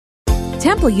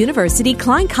Temple University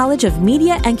Klein College of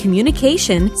Media and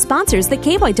Communication sponsors the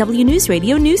KYW News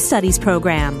Radio News Studies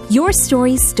program. Your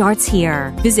story starts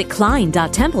here. Visit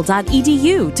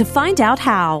klein.temple.edu to find out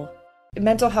how.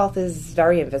 Mental health is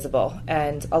very invisible,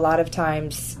 and a lot of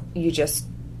times you just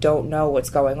don't know what's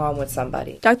going on with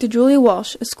somebody. Dr. Julia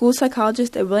Walsh, a school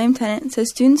psychologist at William Tennant, says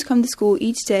students come to school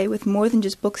each day with more than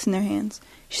just books in their hands.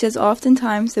 She says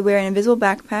oftentimes they wear an invisible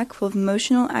backpack full of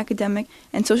emotional, academic,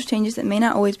 and social changes that may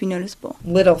not always be noticeable.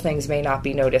 Little things may not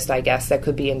be noticed, I guess, that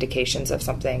could be indications of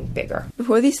something bigger.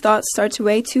 Before these thoughts start to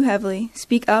weigh too heavily,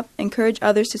 speak up, encourage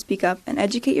others to speak up, and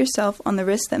educate yourself on the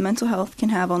risks that mental health can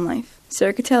have on life.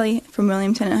 Sarah Catelli from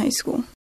William Tennant High School.